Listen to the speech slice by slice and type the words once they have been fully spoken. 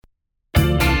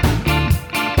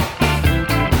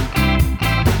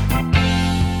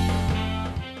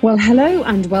Well, hello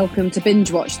and welcome to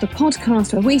Binge Watch, the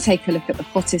podcast where we take a look at the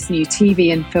hottest new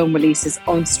TV and film releases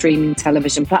on streaming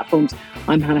television platforms.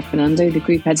 I'm Hannah Fernando, the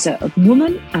group editor of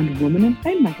Woman and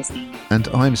Home magazine. And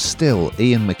I'm still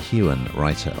Ian McEwan,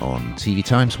 writer on TV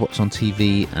Times, What's on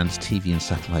TV and TV and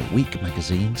Satellite Week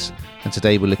magazines. And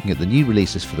today we're looking at the new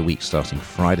releases for the week starting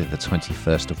Friday the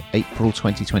 21st of April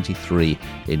 2023,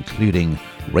 including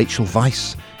Rachel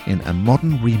Weisz in a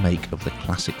modern remake of the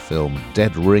classic film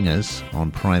Dead Ringers on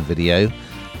Prime Video,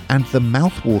 and the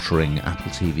mouth-watering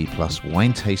Apple TV Plus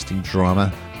wine-tasting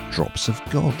drama Drops of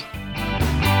God.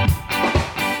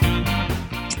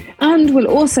 And we'll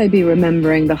also be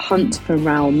remembering the hunt for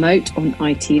Raoul Moat on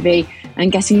ITV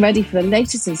and getting ready for the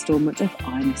latest instalment of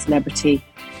I'm a Celebrity.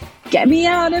 Get me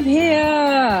out of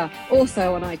here!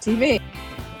 Also on ITV.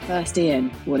 First, Ian,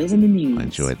 what is in the news? I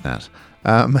enjoyed that.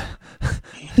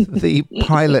 The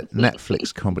pilot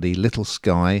Netflix comedy Little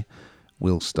Sky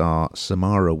will star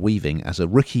Samara Weaving as a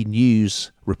rookie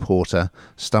news reporter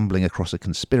stumbling across a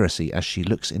conspiracy as she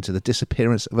looks into the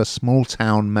disappearance of a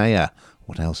small-town mayor.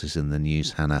 What else is in the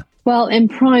news, Hannah? Well, in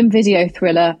Prime Video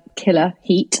thriller Killer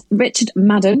Heat, Richard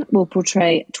Madden will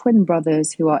portray twin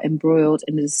brothers who are embroiled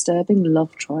in a disturbing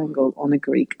love triangle on a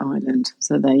Greek island.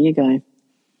 So there you go.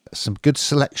 Some good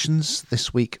selections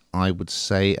this week, I would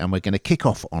say, and we're going to kick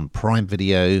off on Prime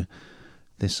Video.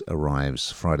 This arrives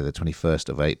Friday the 21st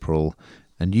of April,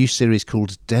 a new series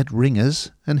called Dead Ringers,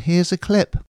 and here's a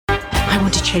clip. I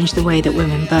want to change the way that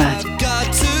women birth.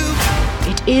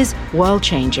 It is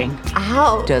world-changing.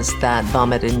 How does that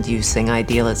vomit-inducing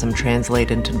idealism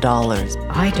translate into dollars?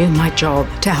 I do my job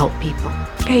to help people.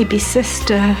 Baby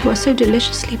sister, you are so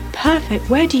deliciously perfect.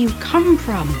 Where do you come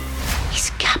from?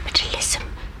 Is capitalism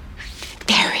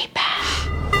very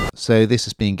bad? So this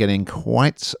has been getting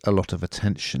quite a lot of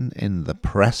attention in the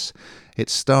press. It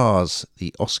stars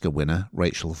the Oscar winner,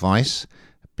 Rachel Weisz,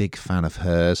 big fan of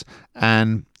hers,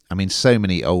 and I mean, so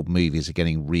many old movies are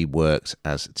getting reworked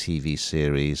as TV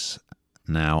series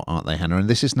now, aren't they, Hannah? And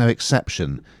this is no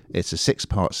exception. It's a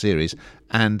 6-part series,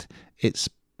 and it's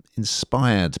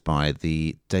inspired by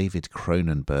the David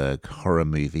Cronenberg horror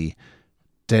movie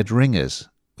Dead Ringers,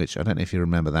 which I don't know if you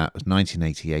remember that, was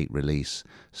 1988 release,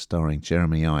 starring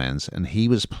Jeremy Irons, and he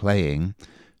was playing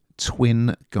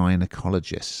twin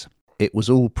gynecologists. It was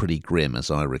all pretty grim,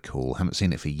 as I recall. Haven't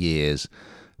seen it for years,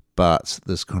 but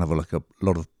there's kind of like a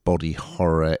lot of body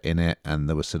horror in it, and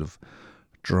there was sort of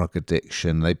drug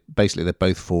addiction. They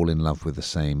both fall in love with the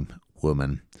same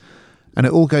woman, and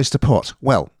it all goes to pot.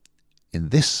 Well, in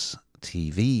this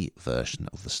TV version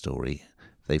of the story,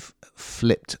 they've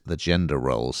flipped the gender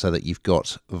roles so that you've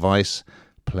got Weisz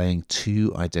playing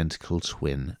two identical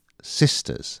twin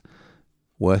sisters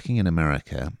working in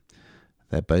America.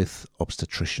 They're both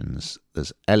obstetricians.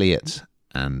 There's Elliot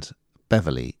and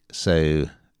Beverly. So,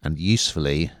 and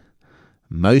usefully,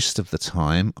 most of the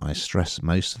time, I stress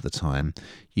most of the time,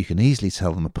 you can easily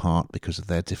tell them apart because of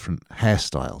their different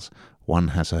hairstyles. One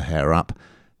has her hair up,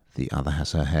 the other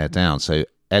has her hair down. So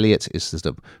Elliot is sort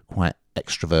of quite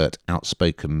extrovert,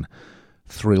 outspoken,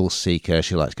 thrill seeker.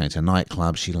 She likes going to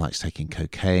nightclubs. She likes taking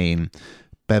cocaine.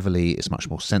 Beverly is much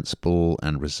more sensible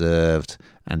and reserved,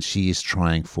 and she is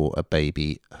trying for a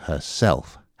baby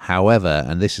herself. However,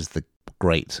 and this is the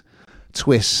great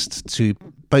twist to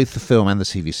both the film and the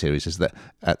TV series, is that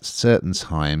at certain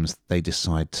times they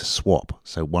decide to swap.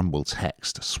 So one will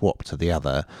text, swap to the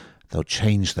other. They'll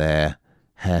change their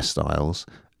hairstyles,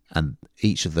 and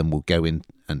each of them will go in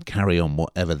and carry on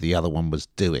whatever the other one was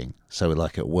doing. So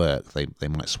like at work, they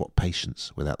might swap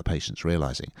patients without the patients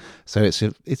realising. So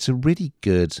it's a really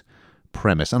good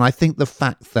premise. And I think the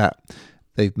fact that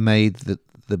they've made the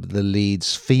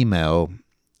leads female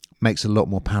makes it a lot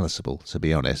more palatable, to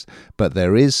be honest. But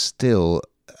there is still,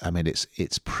 I mean,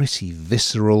 it's pretty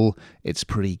visceral, it's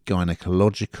pretty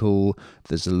gynecological.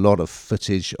 There's a lot of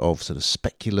footage of sort of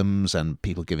speculums and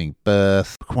people giving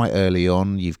birth. Quite early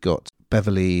on, you've got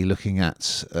Beverly looking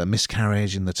at a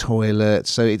miscarriage in the toilet.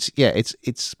 So it's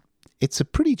a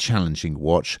pretty challenging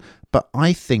watch. But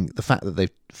I think the fact that they've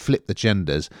flipped the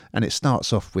genders, and it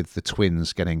starts off with the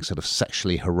twins getting sort of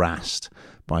sexually harassed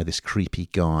by this creepy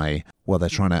guy while they're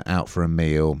trying to out for a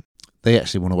meal. They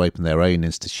actually want to open their own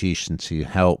institution to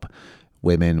help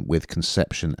women with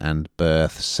conception and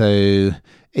birth. So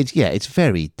it's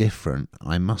very different,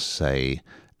 I must say.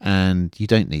 And you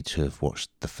don't need to have watched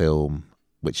the film,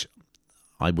 which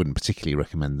I wouldn't particularly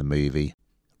recommend the movie.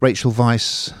 Rachel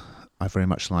Weisz, I very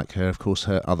much like her. Of course,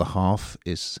 her other half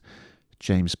is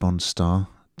James Bond star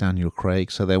Daniel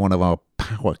Craig. So they're one of our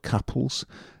power couples.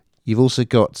 You've also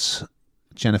got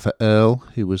Jennifer Earle,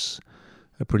 who was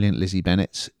a brilliant Lizzie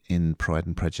Bennet in Pride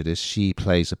and Prejudice. She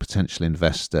plays a potential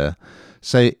investor.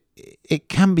 So it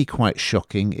can be quite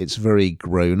shocking. It's very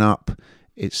grown up.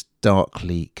 It's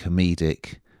darkly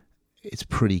comedic. It's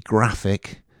pretty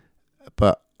graphic.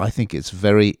 But I think it's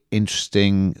very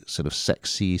interesting, sort of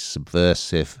sexy,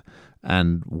 subversive,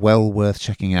 and well worth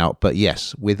checking out. But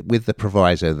yes, with the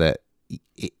proviso that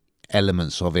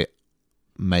elements of it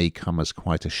may come as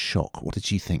quite a shock. What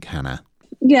did you think, Hannah?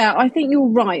 Yeah, I think you're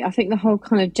right. I think the whole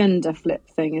kind of gender flip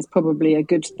thing is probably a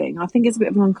good thing. I think it's a bit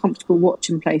of an uncomfortable watch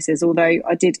in places, although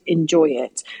I did enjoy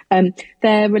it.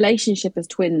 Their relationship as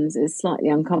twins is slightly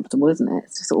uncomfortable, isn't it?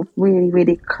 It's just sort of really,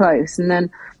 really close. And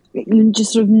then you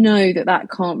just sort of know that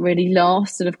can't really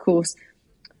last. And of course,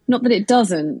 not that it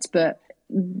doesn't, but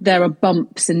there are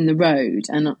bumps in the road,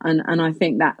 and I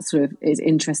think that sort of is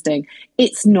interesting.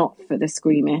 It's not for the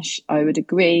squeamish, I would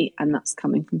agree, and that's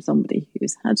coming from somebody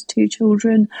who's had 2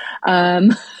 children.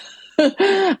 I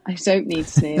don't need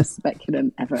Sneer's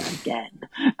speculum ever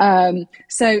again.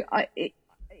 So I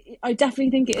definitely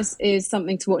think it is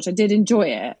something to watch. I did enjoy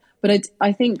it, but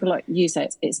I think, like you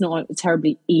said, it's not a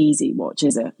terribly easy watch,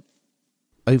 is it?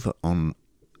 Over on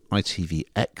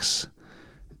ITVX,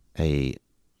 a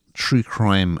true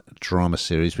crime drama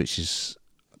series which is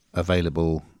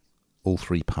available, all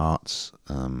 3 parts.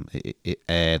 It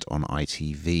aired on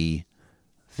ITV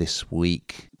this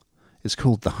week. It's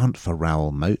called The Hunt for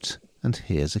Raoul Moat, and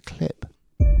here's a clip.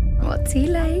 What's he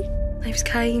like? Life's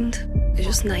kind. It's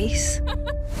just nice.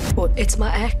 But it's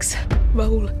my ex,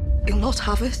 Raoul. He'll not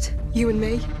have it. You and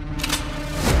me.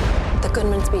 The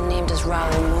gunman's been named as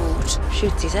Raoul Moat.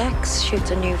 Shoots his ex, shoots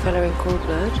a new fella in cold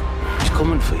blood. He's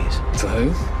coming for you. For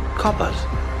who? Coppers.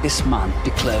 This man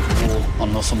declared war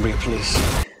on Northumbria Police.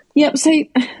 Yep. So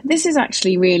this is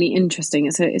actually really interesting.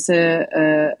 It's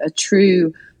a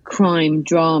true crime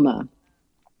drama,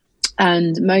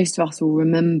 and most of us will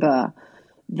remember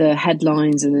the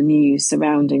headlines and the news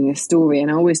surrounding this story. And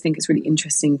I always think it's really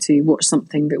interesting to watch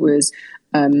something that was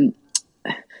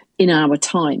in our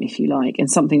time, if you like, and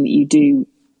something that you do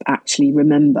actually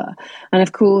remember. And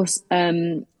of course,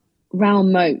 Raoul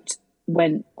Moat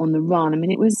went on the run. I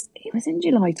mean, it was in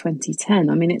July 2010.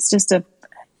 I mean, it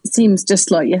seems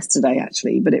just like yesterday,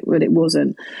 actually, but it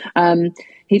wasn't.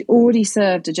 He'd already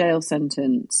served a jail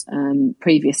sentence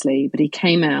previously, but he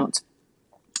came out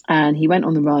and he went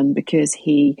on the run because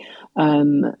he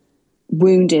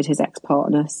wounded his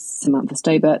ex-partner, Samantha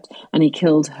Stobart, and he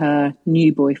killed her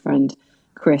new boyfriend,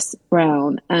 Chris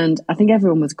Brown. And I think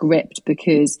everyone was gripped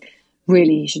because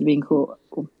really he should have been caught.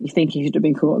 You think he should have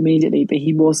been caught immediately, but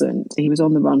he wasn't. He was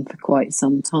on the run for quite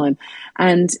some time.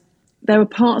 And there are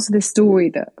parts of this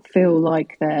story that feel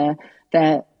like they're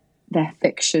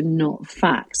fiction, not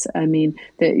fact. I mean,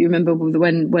 you remember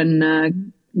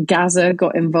when Gaza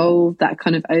got involved, that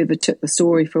kind of overtook the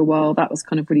story for a while. That was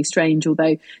kind of really strange,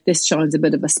 although this shines a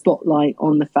bit of a spotlight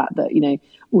on the fact that,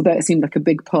 although it seemed like a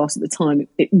big part at the time,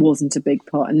 it wasn't a big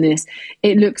part in this.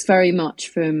 It looks very much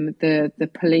from the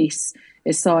police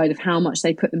side of how much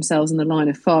they put themselves in the line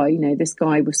of fire. This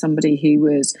guy was somebody who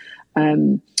was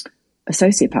a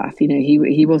sociopath.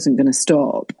 He wasn't going to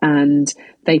stop, and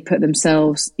they put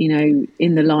themselves, in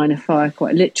the line of fire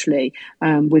quite literally.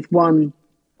 With one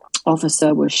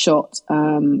officer was shot.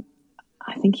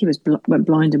 I think he went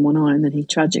blind in one eye, and then he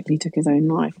tragically took his own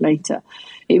life later.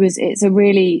 It's a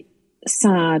really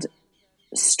sad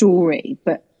story,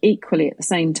 but equally at the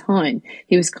same time,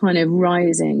 he was kind of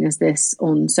rising as this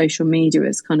on social media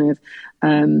as kind of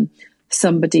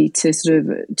somebody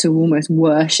to almost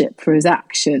worship for his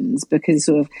actions, because he's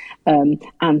sort of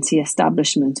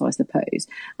anti-establishment, I suppose.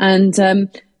 And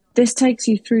this takes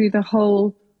you through the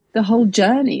whole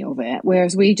journey of it,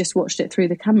 whereas we just watched it through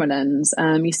the camera lens.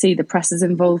 You see the press's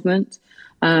involvement.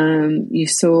 You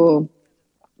saw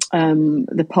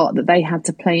the part that they had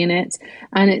to play in it,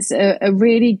 and it's a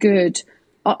really good.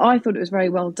 I thought it was very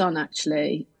well done,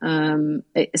 actually.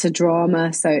 It's a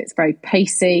drama, so it's very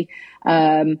pacey.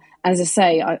 As I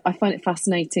say, I find it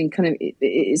fascinating. Kind of,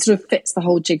 it sort of fits the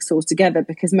whole jigsaw together,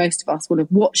 because most of us will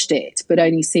have watched it, but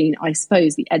only seen, I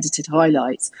suppose, the edited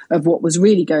highlights of what was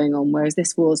really going on. Whereas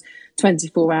this was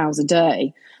 24 hours a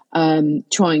day,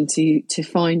 trying to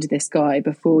find this guy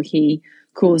before he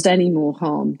caused any more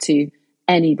harm to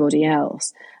anybody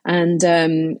else. And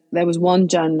there was one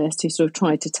journalist who sort of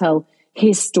tried to tell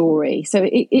his story. So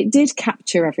it did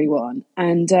capture everyone.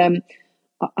 And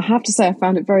I have to say, I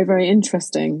found it very, very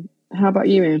interesting. How about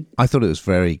you, Ian? I thought it was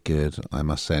very good, I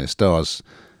must say. It stars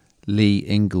Lee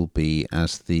Ingleby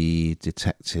as the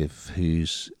detective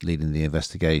who's leading the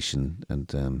investigation,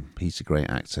 and he's a great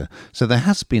actor. So there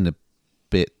has been a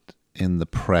bit in the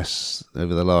press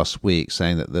over the last week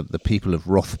saying that the people of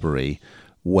Rothbury,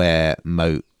 where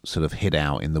Moat sort of hid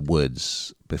out in the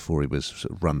woods before he was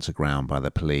sort of run to ground by the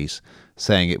police,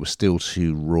 saying it was still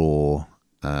too raw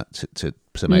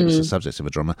to make this the subject of a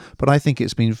drama. But I think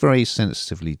it's been very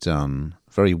sensitively done,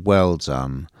 very well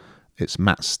done. It's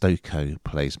Matt Stokoe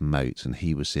plays Moat, and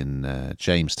he was in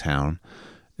Jamestown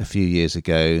a few years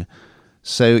ago.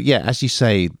 So, yeah, as you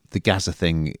say, the Gaza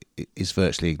thing is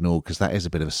virtually ignored because that is a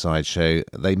bit of a sideshow.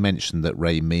 They mentioned that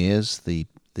Ray Mears, the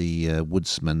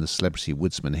woodsman, the celebrity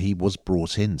woodsman, he was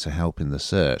brought in to help in the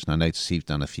search. And I noticed he's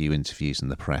done a few interviews in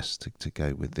the press to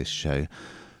go with this show.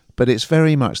 But it's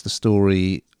very much the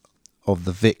story of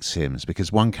the victims,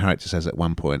 because one character says at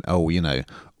one point, oh, you know,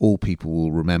 all people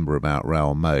will remember about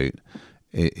Raoul Moat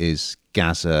is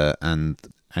Gaza, and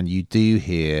you do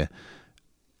hear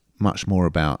much more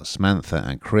about Samantha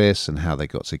and Chris and how they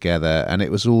got together. And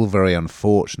it was all very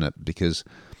unfortunate because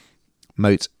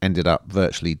Moat ended up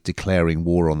virtually declaring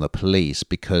war on the police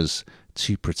because,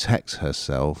 to protect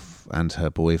herself and her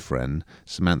boyfriend,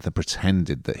 Samantha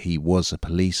pretended that he was a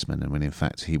policeman, and when in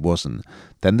fact he wasn't.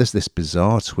 Then there's this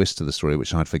bizarre twist to the story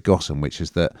which I'd forgotten, which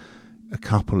is that a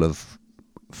couple of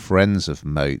friends of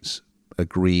Moat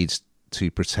agreed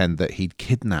to pretend that he'd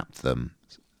kidnapped them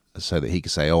so that he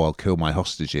could say, oh, I'll kill my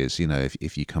hostages, you know,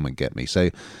 if you come and get me. So,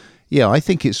 yeah, I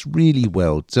think it's really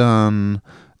well done.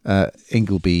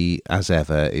 Ingleby, as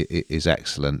ever, is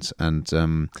excellent. And,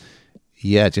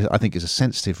 I think it's a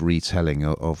sensitive retelling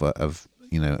of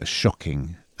you know, a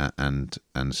shocking and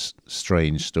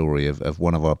strange story of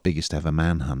one of our biggest ever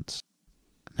manhunts.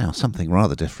 Now, something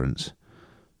rather different.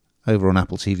 Over on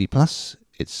Apple TV Plus,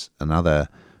 it's another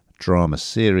drama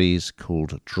series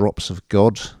called Drops of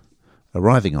God,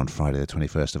 arriving on Friday the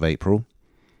 21st of April.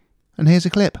 And here's a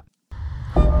clip.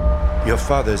 Your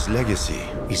father's legacy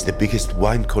is the biggest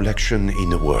wine collection in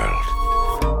the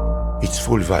world. Its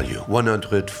full value,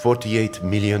 $148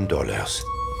 million.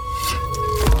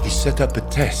 He set up a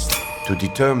test to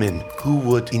determine who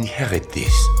would inherit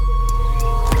this.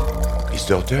 His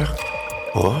daughter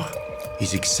or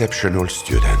his exceptional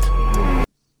student.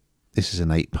 This is an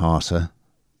 8-parter.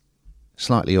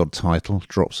 Slightly odd title,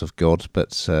 Drops of God,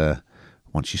 but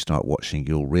once you start watching,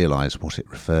 you'll realise what it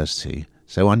refers to.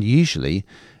 So unusually,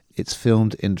 it's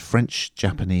filmed in French,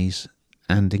 Japanese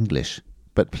and English.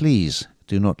 But please,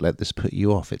 do not let this put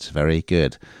you off. It's very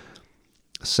good.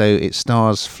 So it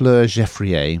stars Fleur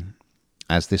Geffrier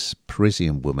as this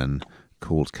Parisian woman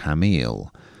called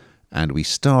Camille. And we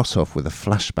start off with a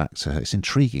flashback to her. It's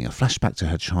intriguing, a flashback to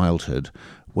her childhood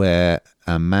where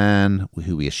a man,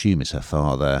 who we assume is her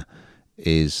father,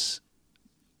 is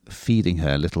feeding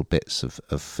her little bits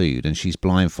of food, and she's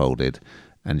blindfolded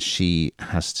and she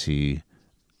has to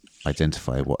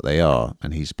identify what they are,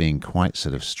 and he's being quite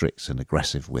sort of strict and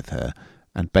aggressive with her,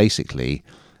 and basically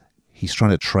he's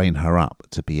trying to train her up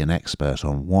to be an expert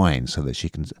on wine so that she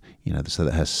can, you know, so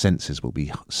that her senses will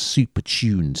be super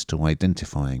tuned to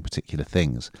identifying particular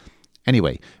things.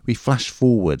 Anyway, we flash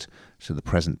forward to the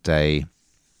present day.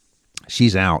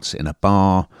 She's out in a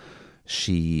bar.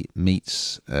 She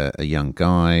meets a young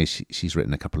guy. She's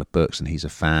written a couple of books and he's a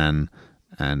fan,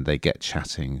 and they get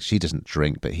chatting. She doesn't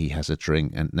drink, but he has a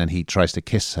drink, and then he tries to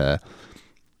kiss her.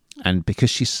 And because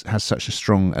she has such a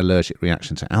strong allergic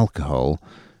reaction to alcohol,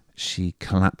 she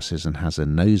collapses and has a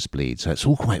nosebleed. So it's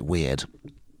all quite weird,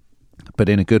 but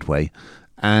in a good way.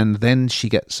 And then she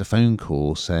gets a phone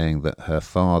call saying that her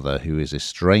father, who is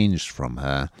estranged from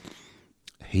her,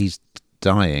 he's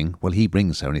dying. Well, he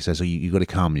brings her and he says, oh, you've got to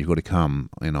come, you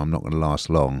know, I'm not going to last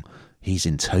long. He's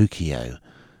in Tokyo.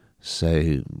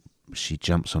 So she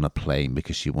jumps on a plane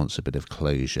because she wants a bit of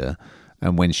closure.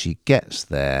 And when she gets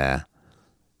there,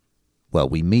 well,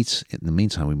 in the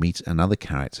meantime, we meet another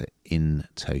character in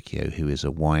Tokyo who is a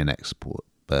wine expert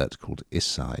called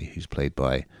Issai, who's played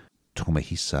by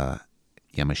Tomohisa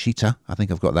Yamashita. I think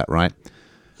I've got that right.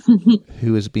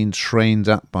 Who has been trained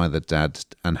up by the dad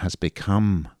and has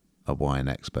become a wine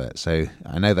expert. So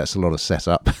I know that's a lot of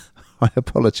setup. I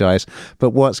apologise.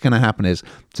 But what's going to happen is,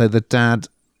 so the dad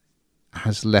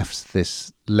has left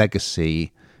this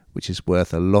legacy which is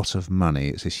worth a lot of money.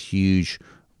 It's this huge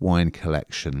wine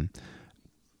collection.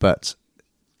 But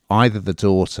either the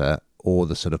daughter or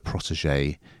the sort of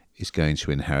protege is going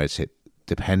to inherit it,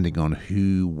 depending on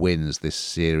who wins this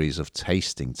series of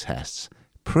tasting tests.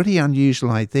 Pretty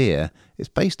unusual idea. It's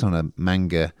based on a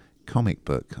manga comic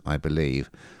book, I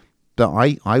believe.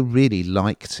 But I really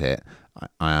liked it.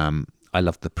 I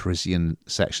loved the Parisian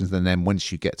sections. And then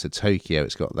once you get to Tokyo,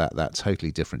 it's got that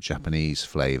totally different Japanese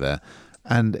flavour.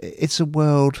 And it's a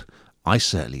world I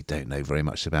certainly don't know very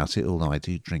much about it, although I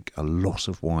do drink a lot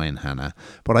of wine, Hannah.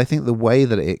 But I think the way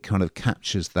that it kind of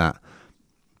captures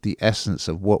the essence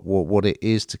of what it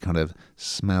is to kind of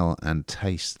smell and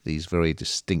taste these very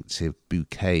distinctive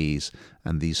bouquets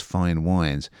and these fine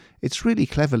wines, it's really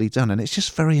cleverly done, and it's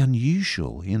just very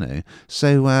unusual,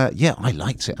 So, I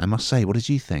liked it, I must say. What did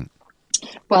you think?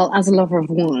 Well, as a lover of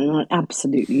wine, I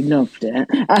absolutely loved it.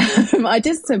 I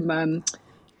did some...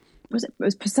 it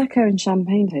was Prosecco and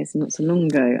Champagne tasting not so long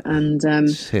ago, and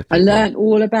I learned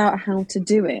all about how to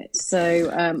do it. So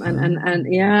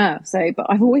but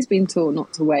I've always been taught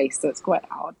not to waste, so it's quite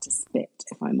hard to spit,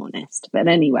 if I'm honest. But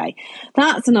anyway,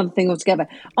 that's another thing altogether.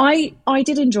 I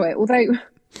did enjoy it, although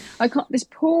I got this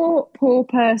poor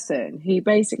person who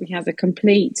basically has a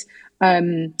complete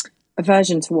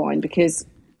aversion to wine because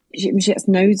she has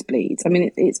nosebleeds. I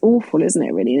mean, it's awful, isn't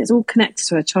it, really? And it's all connected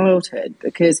to her childhood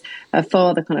because her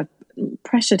father kind of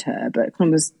pressured her, but kind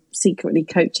of was secretly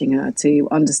coaching her to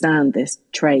understand this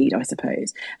trade, I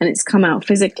suppose. And it's come out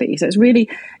physically. So it's really,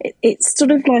 it's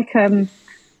sort of like,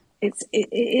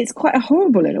 it's quite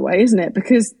horrible in a way, isn't it?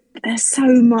 Because there's so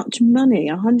much money,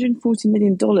 $140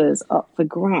 million up for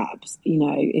grabs,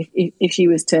 if she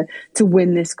was to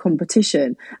win this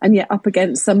competition, and yet up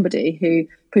against somebody who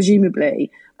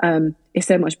presumably is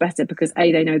so much better because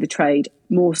A, they know the trade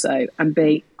more so, and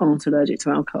B, aren't allergic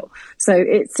to alcohol. So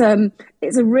it's a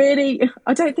really,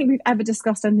 I don't think we've ever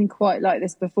discussed anything quite like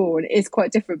this before, and it is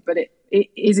quite different, but it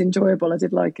is enjoyable. I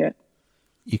did like it.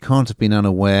 You can't have been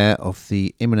unaware of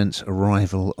the imminent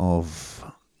arrival of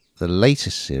the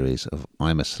latest series of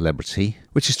I'm a Celebrity,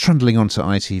 which is trundling onto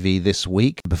ITV this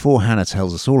week. Before Hannah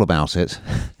tells us all about it,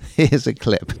 here's a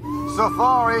clip.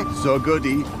 Safari, so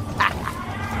goody.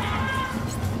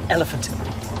 Elephant.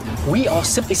 We are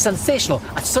simply sensational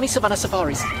at Sunny Savannah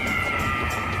Safaris.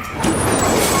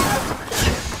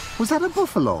 Was that a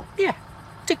buffalo? Yeah,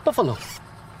 Dick Buffalo.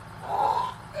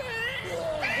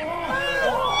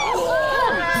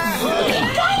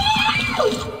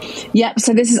 Yep,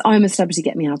 so this is I'm a Celebrity,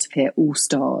 Get Me Out of Here, All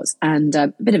Stars, and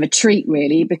a bit of a treat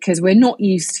really, because we're not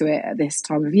used to it at this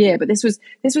time of year. But this was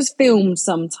filmed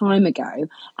some time ago,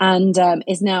 and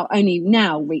is only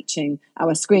now reaching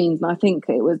our screens. And I think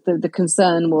it was the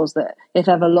concern was that if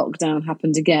ever lockdown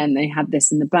happened again, they had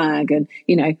this in the bag, and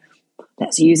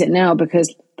let's use it now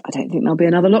because I don't think there'll be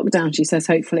another lockdown. She says,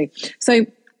 hopefully. So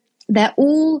they're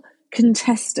all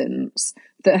contestants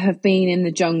that have been in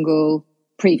the jungle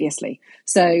previously.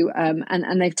 So,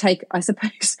 and they've taken, I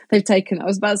suppose they've taken, I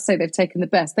was about to say they've taken the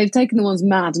best. They've taken the ones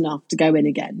mad enough to go in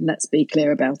again. Let's be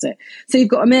clear about it. So you've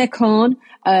got Amir Khan.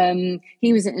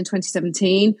 He was in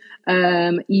 2017.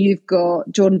 You've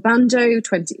got Jordan Banjo,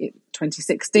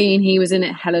 2016. He was in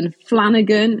it. Helen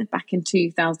Flanagan back in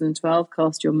 2012.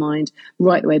 Cast your mind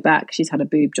right the way back. She's had a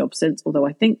boob job since, although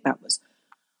I think that was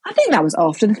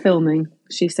after the filming,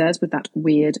 she says, with that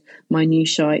weird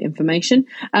minutiae information.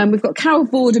 We've got Carol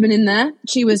Vorderman in there.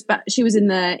 She was in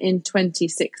there in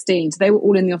 2016. So they were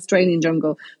all in the Australian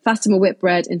jungle. Fatima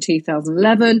Whitbread in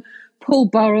 2011. Paul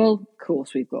Burrell, of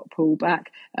course, we've got Paul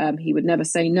back. He would never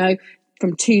say no,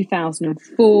 from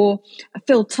 2004.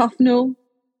 Phil Tufnell,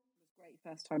 great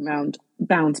first time round,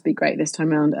 bound to be great this time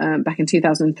round, back in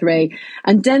 2003.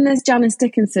 And then there's Janice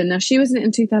Dickinson. Now, she was in it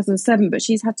in 2007, but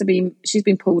she's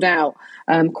been pulled out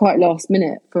quite last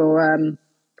minute for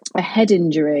a head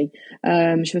injury.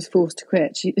 She was forced to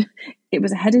quit. It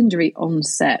was a head injury on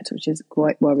set, which is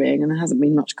quite worrying, and there hasn't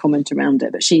been much comment around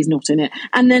it, but she's not in it.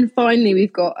 And then finally,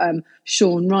 we've got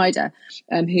Sean Ryder,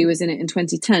 who was in it in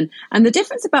 2010. And the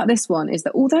difference about this one is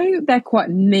that although they're quite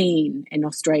mean in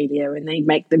Australia and they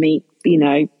make them eat,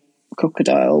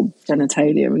 crocodile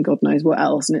genitalia and God knows what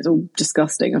else, and it's all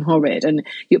disgusting and horrid,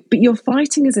 but you're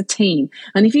fighting as a team.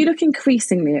 And if you look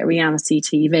increasingly at reality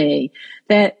TV,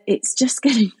 it's just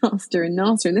getting nastier and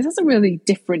nastier, and this has a really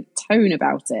different tone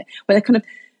about it, where they're kind of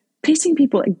pitting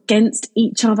people against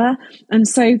each other. And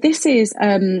so this is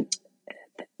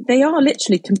they are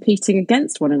literally competing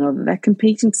against one another. They're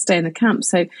competing to stay in the camp,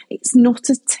 so it's not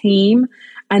a team.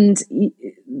 And,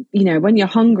 when you're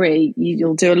hungry,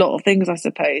 you'll do a lot of things, I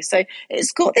suppose. So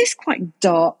it's got this quite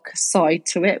dark side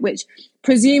to it, which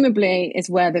presumably is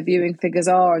where the viewing figures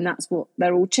are, and that's what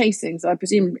they're all chasing. So I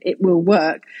presume it will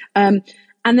work. And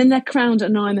then they're crowned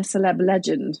an I'm a Celeb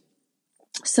legend.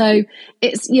 So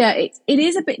it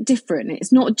is a bit different.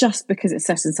 It's not just because it's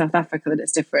set in South Africa that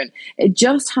it's different. It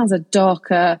just has a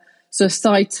darker sort of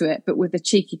side to it, but with the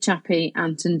cheeky chappy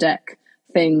Anton Deck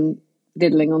thing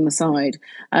diddling on the side.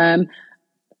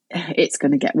 it's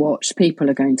going to get watched. People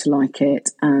are going to like it,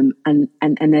 and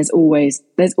there's always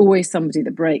somebody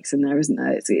that breaks in there, isn't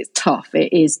there? It's tough.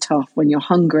 It is tough when you're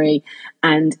hungry,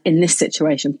 and in this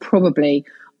situation, probably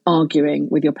arguing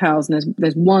with your pals. And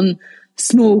there's one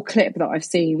small clip that I've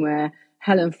seen where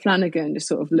Helen Flanagan just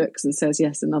sort of looks and says,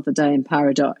 "Yes, another day in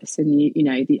paradise," and you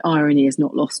know the irony is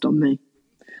not lost on me.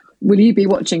 Will you be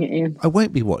watching it, Ian? I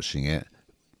won't be watching it.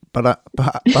 But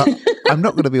I'm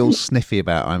not going to be all sniffy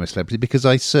about I'm a Celebrity, because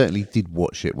I certainly did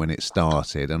watch it when it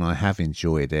started and I have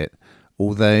enjoyed it.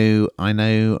 Although I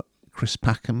know Chris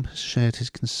Packham has shared his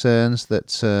concerns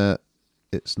that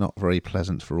it's not very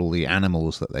pleasant for all the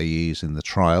animals that they use in the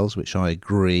trials, which I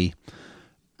agree.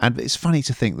 And it's funny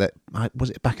to think that, was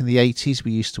it back in the 80s,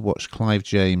 we used to watch Clive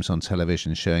James on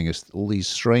television showing us all these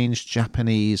strange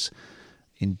Japanese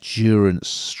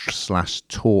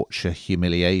endurance/torture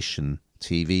humiliation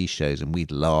TV shows, and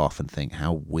we'd laugh and think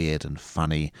how weird and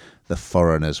funny the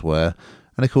foreigners were.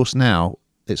 And of course now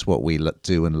it's what we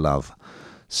do and love.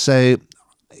 So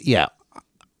yeah,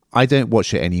 I don't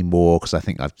watch it anymore because I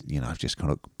think I've just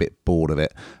kind of a bit bored of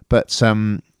it. But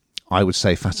I would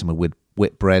say Fatima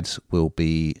Whitbread will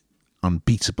be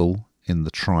unbeatable in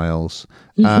the trials.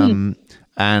 And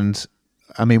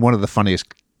I mean, one of the funniest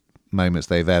moments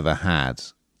they've ever had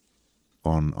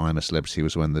on I'm a Celebrity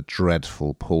was when the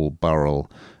dreadful Paul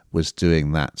Burrell was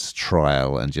doing that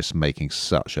trial and just making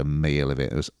such a meal of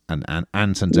it. It was, and Ant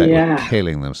and Dec were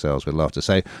killing themselves with laughter.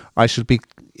 So I should be,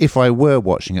 if I were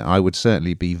watching it, I would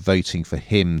certainly be voting for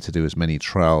him to do as many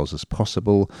trials as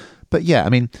possible. But yeah, I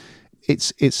mean,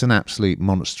 it's an absolute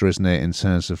monster, isn't it, in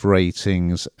terms of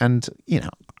ratings? And, you know,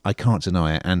 I can't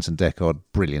deny it. Ant and Dec are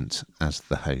brilliant as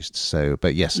the hosts. So,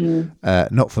 but yes,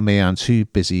 not for me. I'm too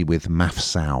busy with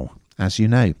Mafsau, as you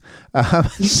know.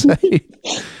 So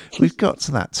we've got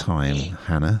to that time,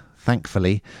 Hannah,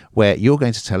 thankfully, where you're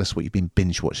going to tell us what you've been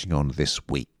binge watching on this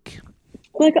week.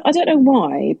 Like, I don't know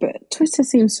why, but Twitter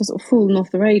seems to sort of fallen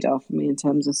off the radar for me in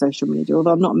terms of social media,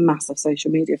 although I'm not a massive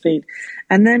social media feed.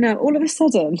 And then all of a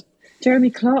sudden, Jeremy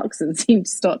Clarkson seemed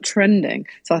to start trending.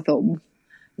 So I thought,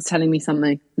 it's telling me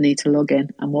something. I need to log in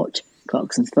and watch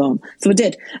Clarkson's Farm. So I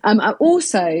did. I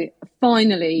also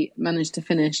finally managed to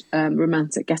finish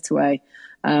Romantic Getaway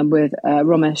with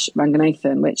Ramesh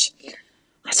Ranganathan, which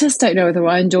I just don't know whether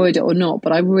I enjoyed it or not,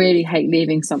 but I really hate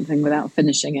leaving something without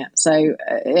finishing it. So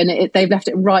they've left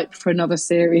it ripe for another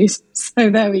series. So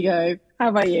there we go. How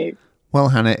about you? Well,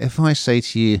 Hannah, if I say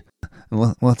to you,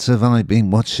 what have I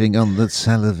been watching on the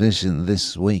television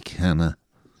this week, Hannah?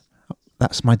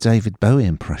 That's my David Bowie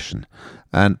impression.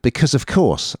 And because, of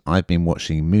course, I've been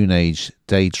watching Moon Age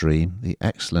Daydream, the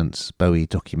excellent Bowie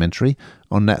documentary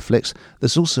on Netflix.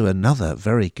 There's also another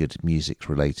very good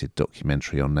music-related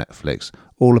documentary on Netflix,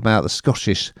 all about the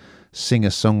Scottish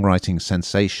singer-songwriting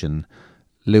sensation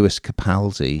Lewis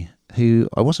Capaldi, who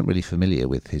I wasn't really familiar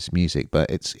with his music,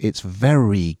 but it's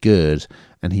very good.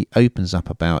 And he opens up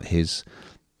about his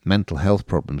mental health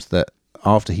problems, that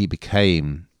after he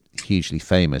became hugely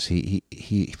famous, he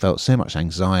felt so much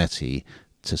anxiety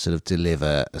to sort of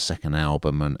deliver a second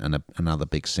album and another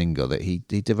big single that he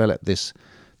developed this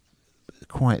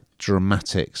quite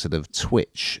dramatic sort of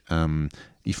twitch.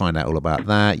 You find out all about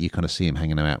that. You kind of see him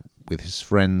hanging out with his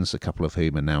friends, a couple of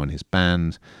whom are now in his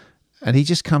band, and he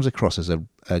just comes across as a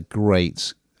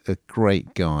great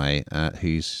guy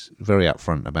who's very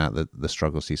upfront about the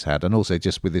struggles he's had, and also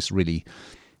just with this really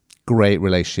great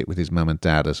relationship with his mum and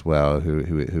dad as well,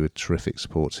 who are terrific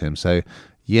support to him. So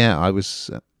yeah, I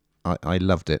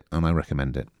loved it and I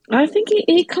recommend it. I think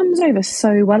he comes over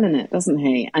so well in it, doesn't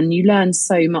he? And you learn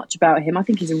so much about him. I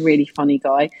think he's a really funny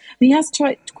guy. And he has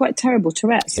quite terrible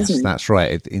Tourette's, yes, isn't he? That's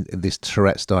right. This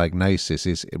Tourette's diagnosis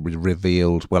is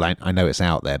revealed. Well, I know it's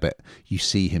out there, but you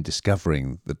see him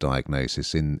discovering the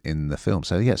diagnosis in the film.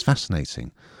 So yeah, it's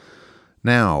fascinating.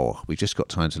 Now, we've just got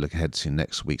time to look ahead to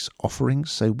next week's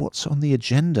offerings. So what's on the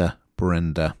agenda,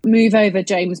 Brenda? Move over,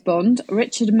 James Bond.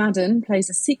 Richard Madden plays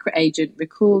a secret agent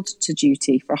recalled to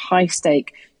duty for a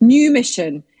high-stake new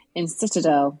mission in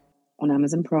Citadel on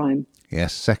Amazon Prime.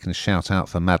 Yes, second shout-out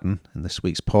for Madden in this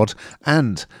week's pod.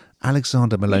 And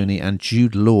Alexander Maloney and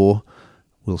Jude Law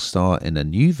will star in a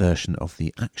new version of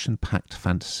the action-packed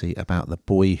fantasy about the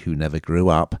boy who never grew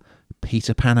up,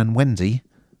 Peter Pan and Wendy,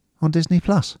 on Disney+.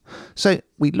 So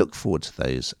we look forward to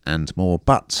those and more,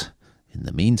 but in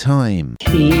the meantime,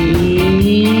 keep